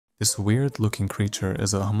This weird-looking creature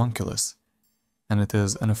is a homunculus, and it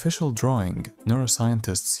is an official drawing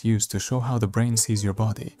neuroscientists use to show how the brain sees your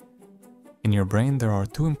body. In your brain, there are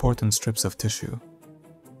two important strips of tissue.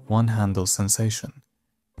 One handles sensation.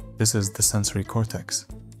 This is the sensory cortex.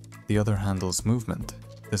 The other handles movement.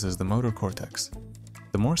 This is the motor cortex.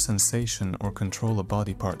 The more sensation or control a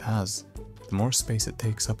body part has, the more space it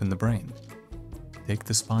takes up in the brain. Take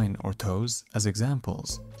the spine or toes as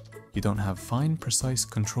examples. You don't have fine, precise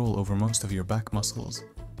control over most of your back muscles,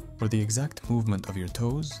 or the exact movement of your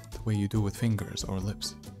toes the way you do with fingers or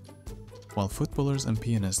lips. While footballers and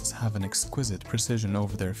pianists have an exquisite precision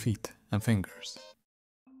over their feet and fingers.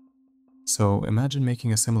 So imagine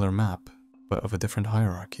making a similar map, but of a different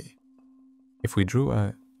hierarchy. If we drew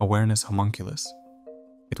a awareness homunculus,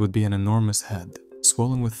 it would be an enormous head,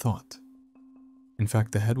 swollen with thought. In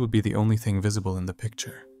fact, the head would be the only thing visible in the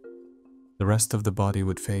picture. The rest of the body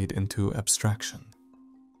would fade into abstraction.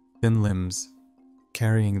 Thin limbs,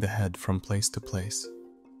 carrying the head from place to place.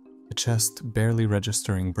 A chest barely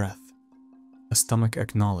registering breath. A stomach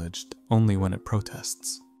acknowledged only when it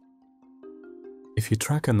protests. If you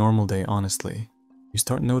track a normal day honestly, you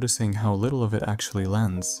start noticing how little of it actually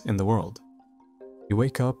lands in the world. You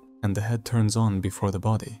wake up and the head turns on before the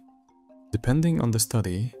body. Depending on the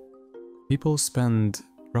study, people spend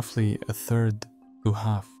roughly a third to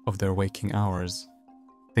half of their waking hours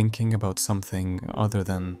thinking about something other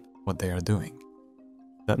than what they are doing.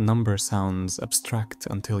 That number sounds abstract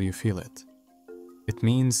until you feel it. It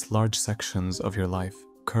means large sections of your life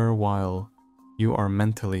occur while you are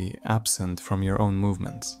mentally absent from your own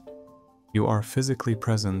movements. You are physically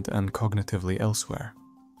present and cognitively elsewhere.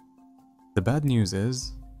 The bad news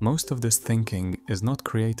is, most of this thinking is not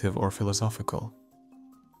creative or philosophical.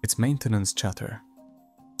 It's maintenance chatter.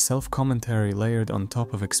 Self-commentary layered on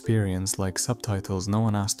top of experience like subtitles no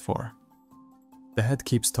one asked for. The head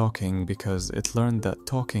keeps talking because it learned that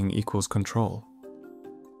talking equals control.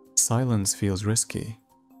 Silence feels risky.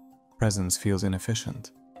 Presence feels inefficient.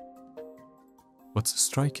 What's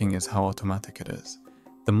striking is how automatic it is.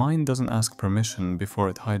 The mind doesn't ask permission before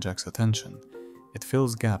it hijacks attention. It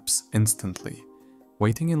fills gaps instantly.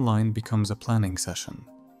 Waiting in line becomes a planning session.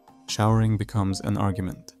 Showering becomes an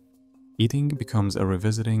argument. Eating becomes a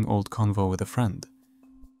revisiting old convo with a friend.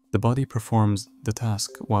 The body performs the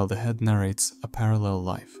task while the head narrates a parallel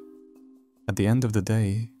life. At the end of the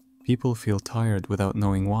day, people feel tired without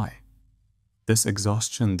knowing why. This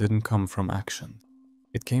exhaustion didn't come from action.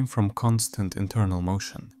 It came from constant internal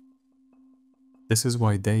motion. This is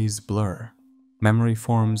why days blur. Memory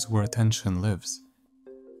forms where attention lives.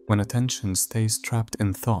 When attention stays trapped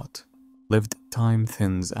in thought, lived time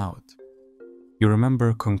thins out. You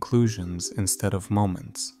remember conclusions instead of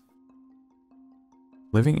moments.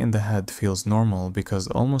 Living in the head feels normal because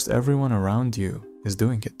almost everyone around you is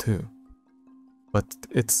doing it too. But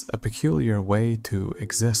it's a peculiar way to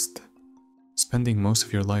exist, spending most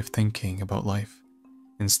of your life thinking about life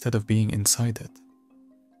instead of being inside it.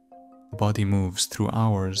 The body moves through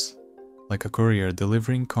hours like a courier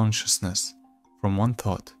delivering consciousness from one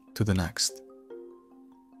thought to the next.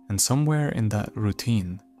 And somewhere in that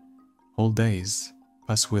routine, whole days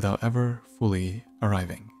pass without ever fully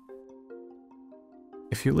arriving.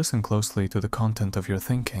 If you listen closely to the content of your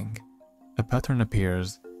thinking, a pattern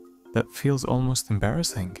appears that feels almost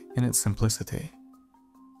embarrassing in its simplicity.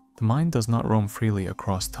 The mind does not roam freely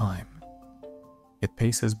across time. It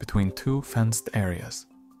paces between two fenced areas,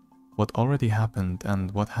 what already happened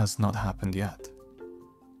and what has not happened yet.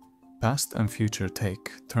 Past and future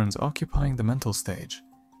take turns occupying the mental stage,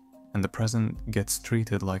 and the present gets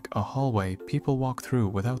treated like a hallway people walk through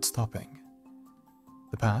without stopping.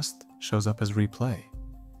 The past shows up as replay.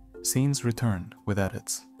 Scenes return with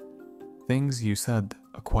edits. Things you said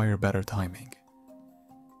acquire better timing.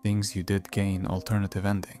 Things you did gain alternative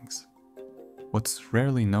endings. What's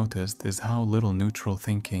rarely noticed is how little neutral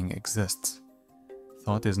thinking exists.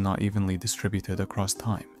 Thought is not evenly distributed across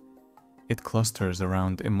time. It clusters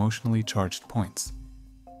around emotionally charged points.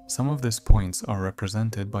 Some of these points are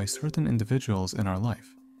represented by certain individuals in our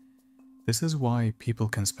life. This is why people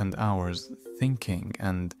can spend hours thinking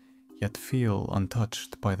and yet feel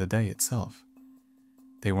untouched by the day itself.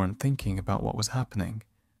 They weren't thinking about what was happening.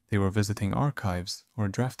 They were visiting archives or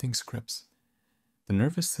drafting scripts. The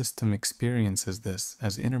nervous system experiences this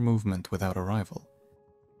as inner movement without arrival.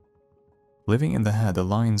 Living in the head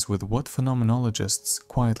aligns with what phenomenologists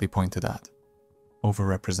quietly pointed at: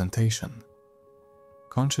 overrepresentation.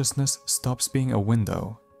 Consciousness stops being a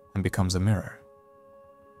window and becomes a mirror.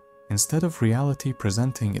 Instead of reality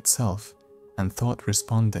presenting itself and thought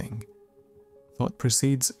responding, thought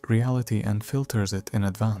precedes reality and filters it in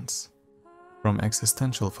advance. From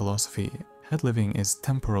existential philosophy, head living is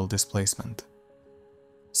temporal displacement.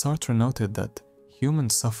 Sartre noted that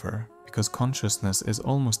humans suffer because consciousness is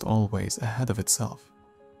almost always ahead of itself.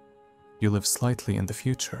 You live slightly in the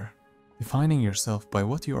future, defining yourself by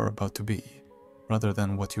what you are about to be, rather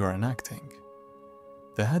than what you are enacting.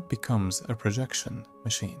 The head becomes a projection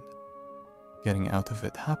machine. Getting out of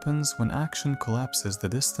it happens when action collapses the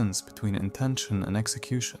distance between intention and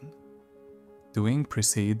execution. Doing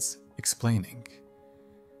precedes explaining.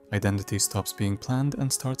 Identity stops being planned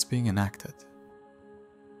and starts being enacted.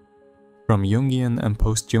 From Jungian and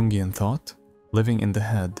post-Jungian thought, living in the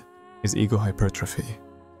head is ego hypertrophy.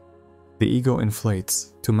 The ego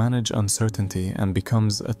inflates to manage uncertainty and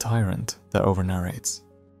becomes a tyrant that over-narrates.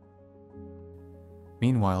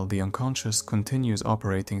 Meanwhile, the unconscious continues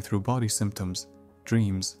operating through body symptoms,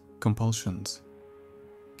 dreams, compulsions.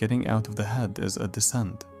 Getting out of the head is a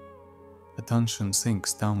descent. Attention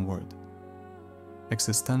sinks downward.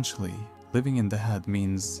 Existentially, living in the head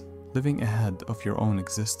means living ahead of your own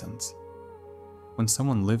existence. When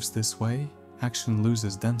someone lives this way, action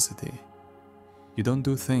loses density. You don't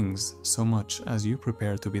do things so much as you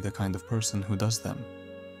prepare to be the kind of person who does them.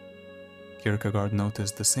 Kierkegaard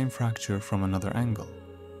noticed the same fracture from another angle.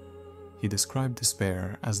 He described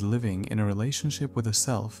despair as living in a relationship with a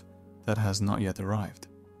self that has not yet arrived.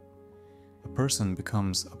 A person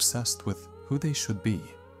becomes obsessed with who they should be,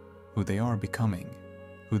 who they are becoming,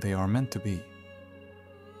 who they are meant to be.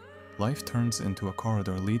 Life turns into a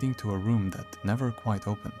corridor leading to a room that never quite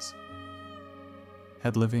opens.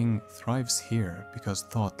 Head living thrives here because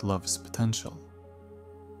thought loves potential.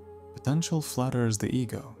 Potential flatters the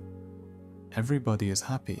ego. Everybody is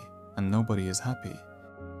happy and nobody is happy.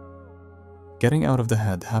 Getting out of the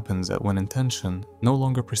head happens when intention no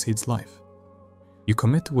longer precedes life. You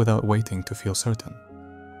commit without waiting to feel certain.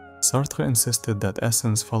 Sartre insisted that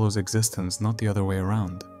essence follows existence, not the other way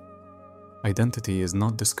around. Identity is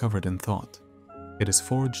not discovered in thought. It is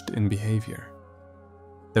forged in behavior.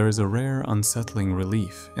 There is a rare, unsettling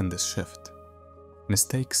relief in this shift.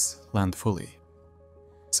 Mistakes land fully.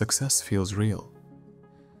 Success feels real.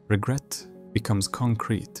 Regret becomes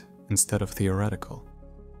concrete instead of theoretical.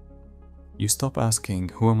 You stop asking,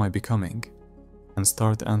 "Who am I becoming?" and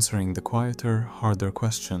start answering the quieter, harder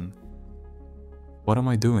question, "What am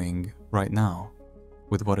I doing right now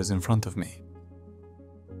with what is in front of me?"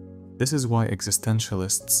 This is why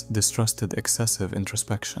existentialists distrusted excessive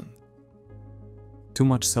introspection. Too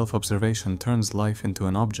much self-observation turns life into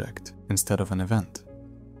an object instead of an event.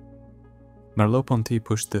 Merleau-Ponty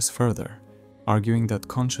pushed this further, arguing that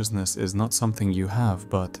consciousness is not something you have,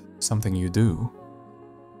 but something you do,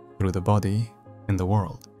 through the body, in the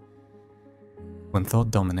world. When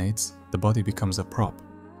thought dominates, the body becomes a prop.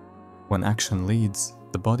 When action leads,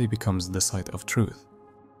 the body becomes the site of truth.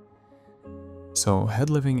 So, head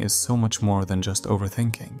living is so much more than just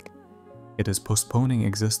overthinking. It is postponing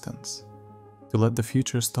existence, to let the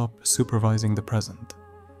future stop supervising the present,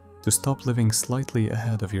 to stop living slightly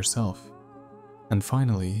ahead of yourself, and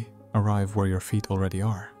finally arrive where your feet already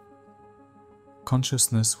are.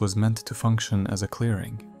 Consciousness was meant to function as a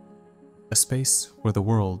clearing, a space where the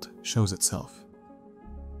world shows itself.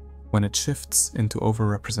 When it shifts into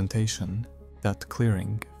overrepresentation, that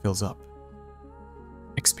clearing fills up.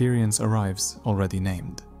 Experience arrives already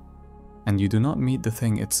named, and you do not meet the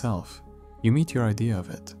thing itself, you meet your idea of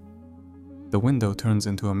it. The window turns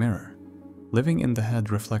into a mirror. Living in the head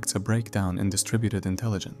reflects a breakdown in distributed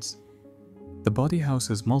intelligence. The body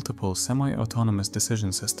houses multiple semi-autonomous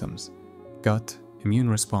decision systems: gut, immune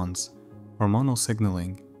response, hormonal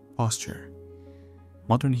signaling, posture.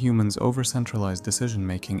 Modern humans over-centralize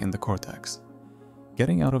decision-making in the cortex.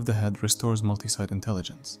 Getting out of the head restores multi-site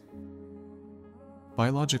intelligence.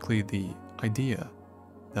 Biologically, the idea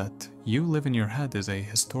that you live in your head is a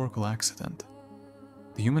historical accident.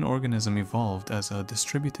 The human organism evolved as a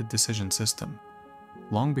distributed decision system,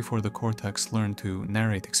 long before the cortex learned to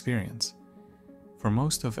narrate experience. For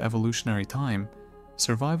most of evolutionary time,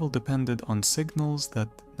 survival depended on signals that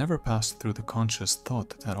never passed through the conscious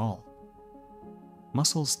thought at all.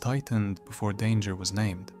 Muscles tightened before danger was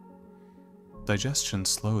named. Digestion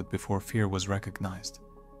slowed before fear was recognized.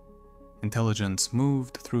 Intelligence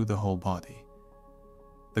moved through the whole body.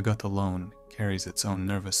 The gut alone carries its own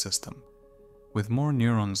nervous system, with more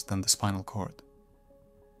neurons than the spinal cord.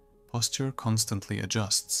 Posture constantly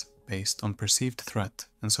adjusts based on perceived threat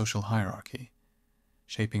and social hierarchy,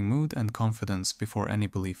 shaping mood and confidence before any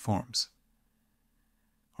belief forms.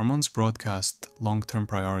 Hormones broadcast long-term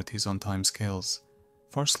priorities on timescales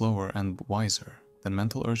far slower and wiser than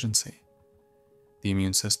mental urgency. The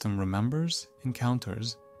immune system remembers,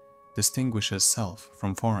 encounters, distinguishes self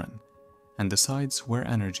from foreign, and decides where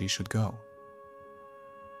energy should go.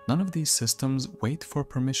 None of these systems wait for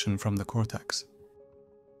permission from the cortex.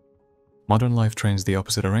 Modern life trains the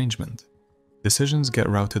opposite arrangement. Decisions get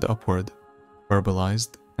routed upward,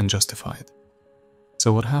 verbalized, and justified.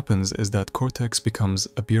 So what happens is that cortex becomes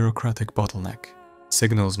a bureaucratic bottleneck.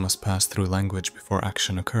 Signals must pass through language before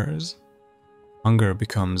action occurs. Hunger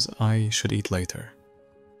becomes I should eat later.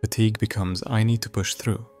 Fatigue becomes I need to push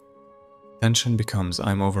through. Tension becomes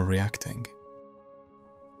I'm overreacting.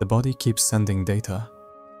 The body keeps sending data,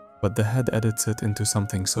 but the head edits it into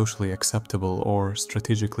something socially acceptable or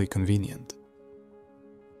strategically convenient.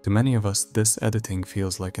 To many of us, this editing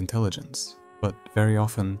feels like intelligence, but very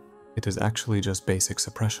often it is actually just basic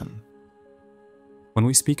suppression. When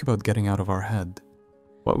we speak about getting out of our head,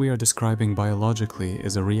 what we are describing biologically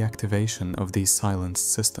is a reactivation of these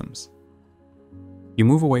silenced systems. You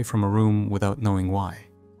move away from a room without knowing why.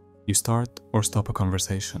 You start or stop a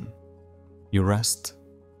conversation. You rest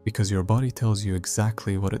because your body tells you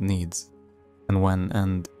exactly what it needs and when,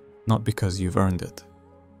 and not because you've earned it.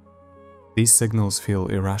 These signals feel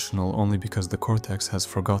irrational only because the cortex has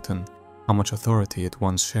forgotten how much authority it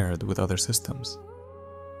once shared with other systems.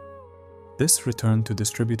 This return to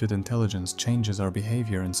distributed intelligence changes our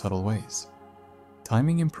behavior in subtle ways.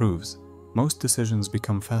 Timing improves, most decisions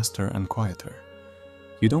become faster and quieter.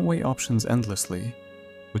 You don't weigh options endlessly,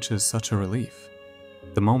 which is such a relief.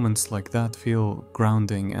 The moments like that feel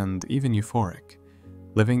grounding and even euphoric.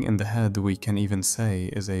 Living in the head, we can even say,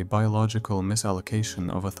 is a biological misallocation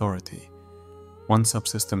of authority. One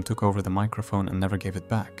subsystem took over the microphone and never gave it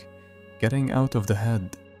back. Getting out of the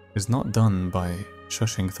head is not done by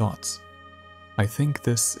shushing thoughts. I think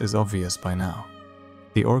this is obvious by now.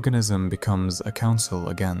 The organism becomes a council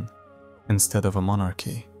again, instead of a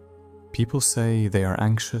monarchy. People say they are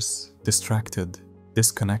anxious, distracted,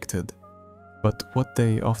 disconnected, but what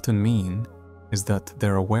they often mean is that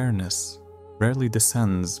their awareness rarely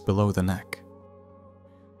descends below the neck.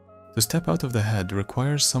 To step out of the head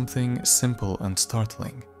requires something simple and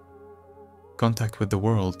startling: contact with the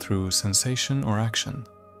world through sensation or action.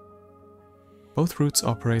 Both routes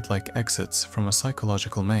operate like exits from a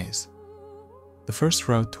psychological maze. The first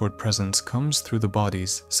route toward presence comes through the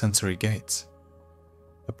body's sensory gates.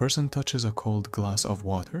 A person touches a cold glass of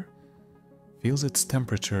water, feels its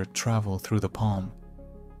temperature travel through the palm,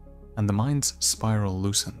 and the mind's spiral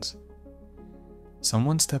loosens.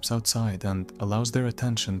 Someone steps outside and allows their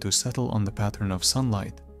attention to settle on the pattern of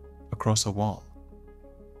sunlight across a wall,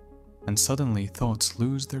 and suddenly thoughts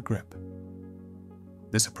lose their grip.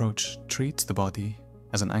 This approach treats the body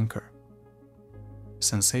as an anchor.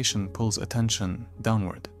 Sensation pulls attention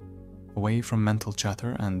downward, away from mental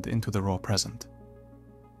chatter and into the raw present.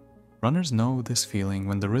 Runners know this feeling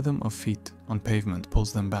when the rhythm of feet on pavement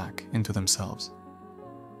pulls them back into themselves.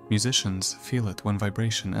 Musicians feel it when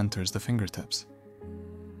vibration enters the fingertips.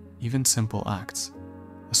 Even simple acts,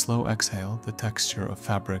 a slow exhale, the texture of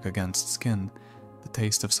fabric against skin, the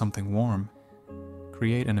taste of something warm,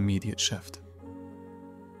 create an immediate shift.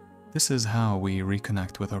 This is how we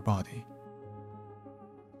reconnect with our body.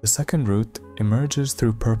 The second route emerges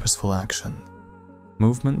through purposeful action.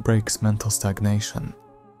 Movement breaks mental stagnation,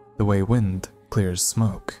 the way wind clears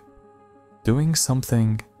smoke. Doing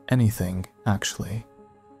something, anything actually.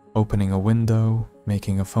 Opening a window,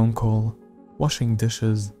 making a phone call, washing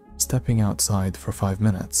dishes, stepping outside for 5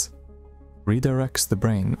 minutes. Redirects the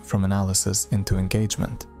brain from analysis into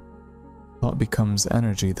engagement. Thought becomes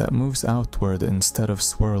energy that moves outward instead of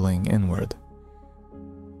swirling inward.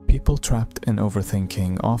 People trapped in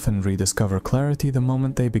overthinking often rediscover clarity the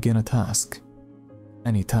moment they begin a task.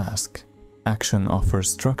 Any task. Action offers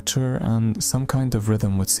structure and some kind of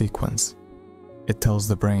rhythm with sequence. It tells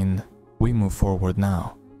the brain, we move forward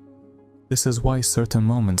now. This is why certain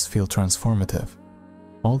moments feel transformative.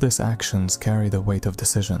 All these actions carry the weight of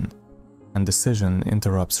decision, and decision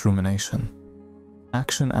interrupts rumination.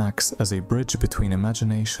 Action acts as a bridge between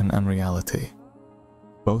imagination and reality.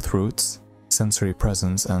 Both routes, sensory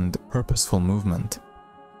presence and purposeful movement,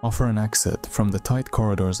 offer an exit from the tight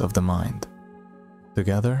corridors of the mind.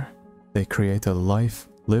 Together, they create a life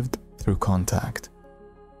lived through contact.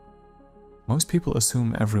 Most people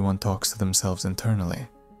assume everyone talks to themselves internally,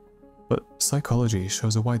 but psychology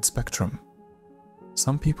shows a wide spectrum.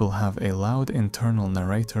 Some people have a loud internal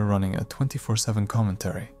narrator running a 24/7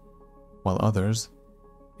 commentary, while others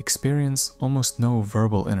experience almost no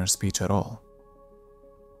verbal inner speech at all.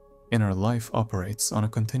 Inner life operates on a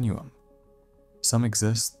continuum. Some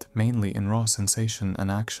exist mainly in raw sensation and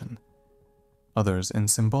action, others in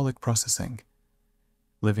symbolic processing.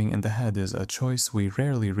 Living in the head is a choice we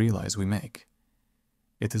rarely realize we make.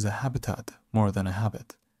 It is a habitat more than a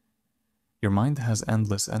habit. Your mind has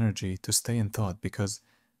endless energy to stay in thought because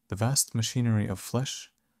the vast machinery of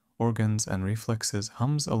flesh, organs, and reflexes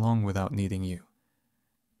hums along without needing you.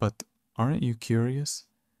 But aren't you curious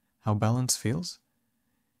how balance feels?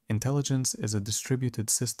 Intelligence is a distributed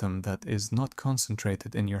system that is not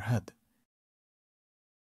concentrated in your head.